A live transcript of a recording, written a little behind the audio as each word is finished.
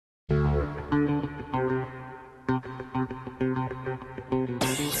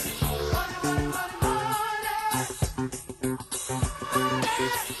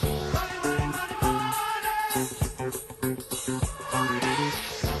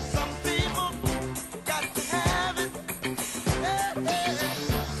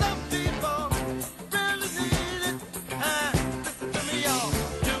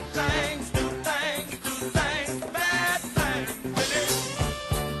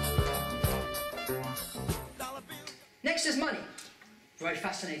Next is money. Very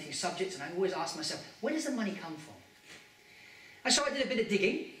fascinating subject, and I always ask myself, where does the money come from? And so I did a bit of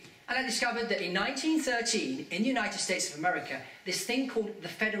digging, and I discovered that in 1913, in the United States of America, this thing called the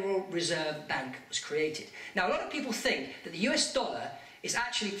Federal Reserve Bank was created. Now, a lot of people think that the US dollar is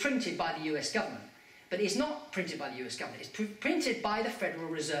actually printed by the US government, but it's not printed by the US government. It's printed by the Federal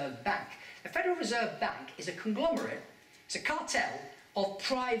Reserve Bank. The Federal Reserve Bank is a conglomerate, it's a cartel of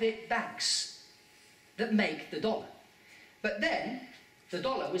private banks that make the dollar. But then, the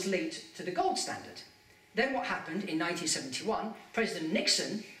dollar was linked to the gold standard. Then what happened in 1971, President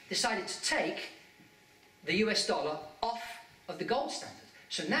Nixon decided to take the US dollar off of the gold standard.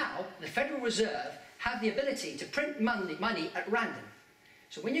 So now, the Federal Reserve have the ability to print money at random.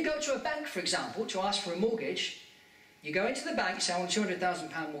 So when you go to a bank, for example, to ask for a mortgage, you go into the bank, say, I want a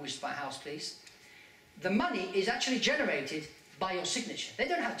 £200,000 mortgage to buy a house, please. The money is actually generated by your signature. They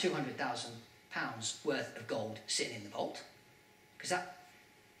don't have £200,000 worth of gold sitting in the vault, because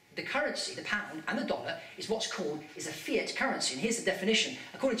the currency, the pound and the dollar, is what's called a fiat currency. And here's the definition,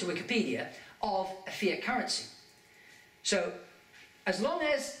 according to Wikipedia, of a fiat currency. So, as long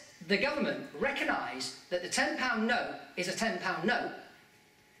as the government recognise that the £10 note is a £10 note,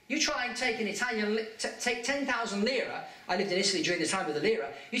 you try and take take 10,000 lira, I lived in Italy during the time of the lira,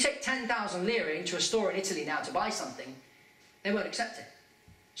 you take 10,000 lira into a store in Italy now to buy something, they won't accept it.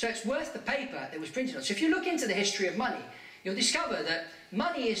 So it's worth the paper that was printed on. So if you look into the history of money, you'll discover that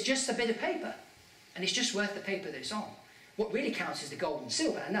money is just a bit of paper, and it's just worth the paper that it's on. What really counts is the gold and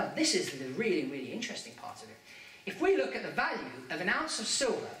silver. And now this is the really, really interesting part of it. If we look at the value of an ounce of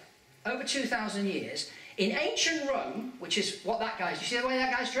silver over 2,000 years, in ancient Rome, which is what that guy's, you see the way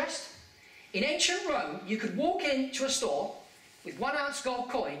that guy's dressed? In ancient Rome, you could walk into a store with 1 ounce gold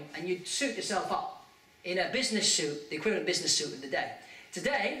coin and you'd suit yourself up in a business suit, the equivalent business suit of the day.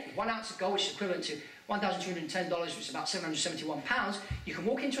 Today, 1 ounce of gold, which is equivalent to $1,210, which is about £771, you can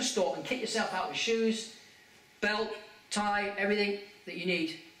walk into a store and kit yourself out with shoes, belt, tie, everything that you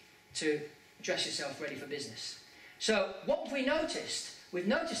need to dress yourself ready for business. So what have we noticed? We've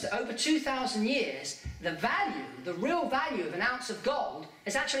noticed that over 2,000 years, the value, the real value of an ounce of gold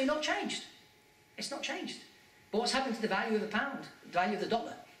has actually not changed. It's not changed. But what's happened to the value of the pound, the value of the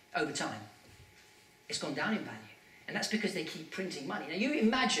dollar over time? It's gone down in value. And that's because they keep printing money. Now you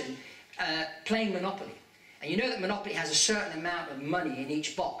imagine playing Monopoly. And you know that Monopoly has a certain amount of money in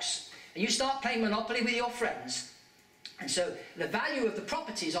each box. And you start playing Monopoly with your friends. And so the value of the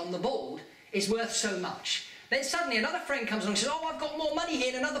properties on the board is worth so much. Then suddenly another friend comes along and says, oh, I've got more money here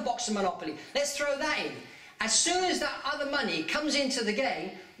in another box of Monopoly. Let's throw that in. As soon as that other money comes into the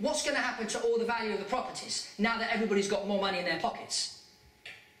game, what's going to happen to all the value of the properties now that everybody's got more money in their pockets?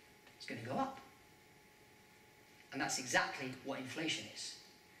 It's going to go up. And that's exactly what inflation is.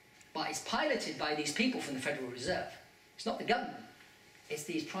 But it's piloted by these people from the Federal Reserve. It's not the government. It's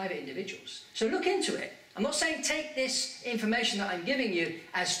these private individuals. So look into it. I'm not saying take this information that I'm giving you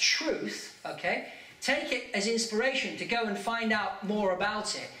as truth, okay? Take it as inspiration to go and find out more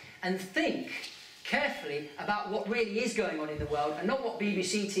about it and think carefully about what really is going on in the world and not what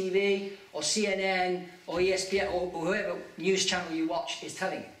BBC TV or CNN or ESPN or whoever news channel you watch is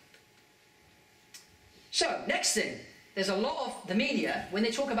telling you. So, next thing, there's a lot of the media, when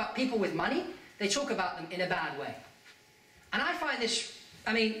they talk about people with money, they talk about them in a bad way. And I find this,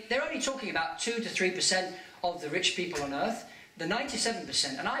 I mean, they're only talking about 2 to 3% of the rich people on earth. The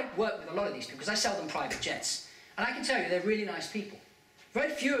 97%, and I work with a lot of these people because I sell them private jets. And I can tell you, they're really nice people.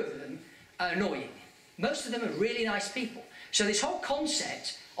 Very few of them are annoying. Most of them are really nice people. So this whole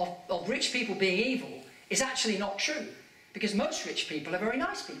concept of rich people being evil is actually not true. Because most rich people are very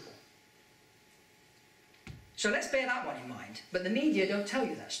nice people. So let's bear that one in mind. But the media don't tell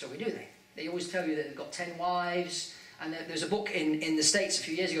you that story, do they? They always tell you that they've got 10 wives. And there's a book in the States a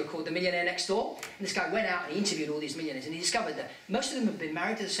few years ago called The Millionaire Next Door. And this guy went out and he interviewed all these millionaires. And he discovered that most of them have been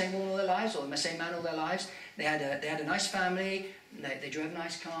married to the same woman all their lives, or the same man all their lives. They had a nice family. They drove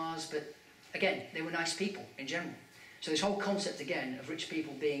nice cars. But again, they were nice people in general. So this whole concept, again, of rich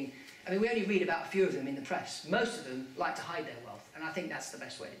people being... I mean, we only read about a few of them in the press. Most of them like to hide their wealth. And I think that's the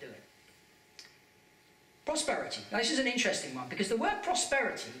best way to do it. Prosperity. Now, this is an interesting one, because the word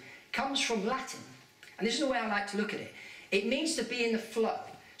prosperity comes from Latin. And this is the way I like to look at it. It means to be in the flow.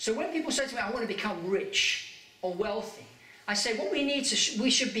 So when people say to me, I want to become rich or wealthy, I say what we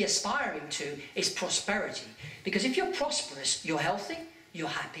should be aspiring to is prosperity. Because if you're prosperous, you're healthy, you're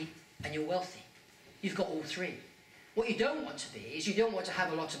happy, and you're wealthy. You've got all three. What you don't want to be is you don't want to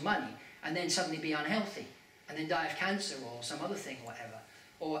have a lot of money and then suddenly be unhealthy and then die of cancer or some other thing or whatever.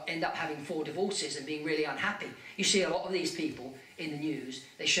 Or end up having 4 divorces and being really unhappy. You see a lot of these people in the news.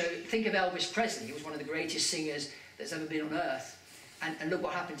 They show, think of Elvis Presley. He was one of the greatest singers that's ever been on earth. And look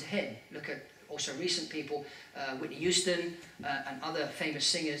what happened to him. Look at also recent people, Whitney Houston and other famous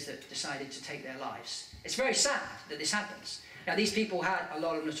singers that decided to take their lives. It's very sad that this happens. Now, these people had a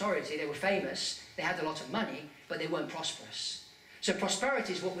lot of notoriety, they were famous, they had a lot of money, but they weren't prosperous. So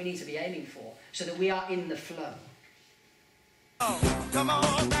prosperity is what we need to be aiming for, so that we are in the flow. Oh, come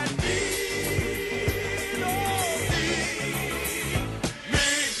on, that beat.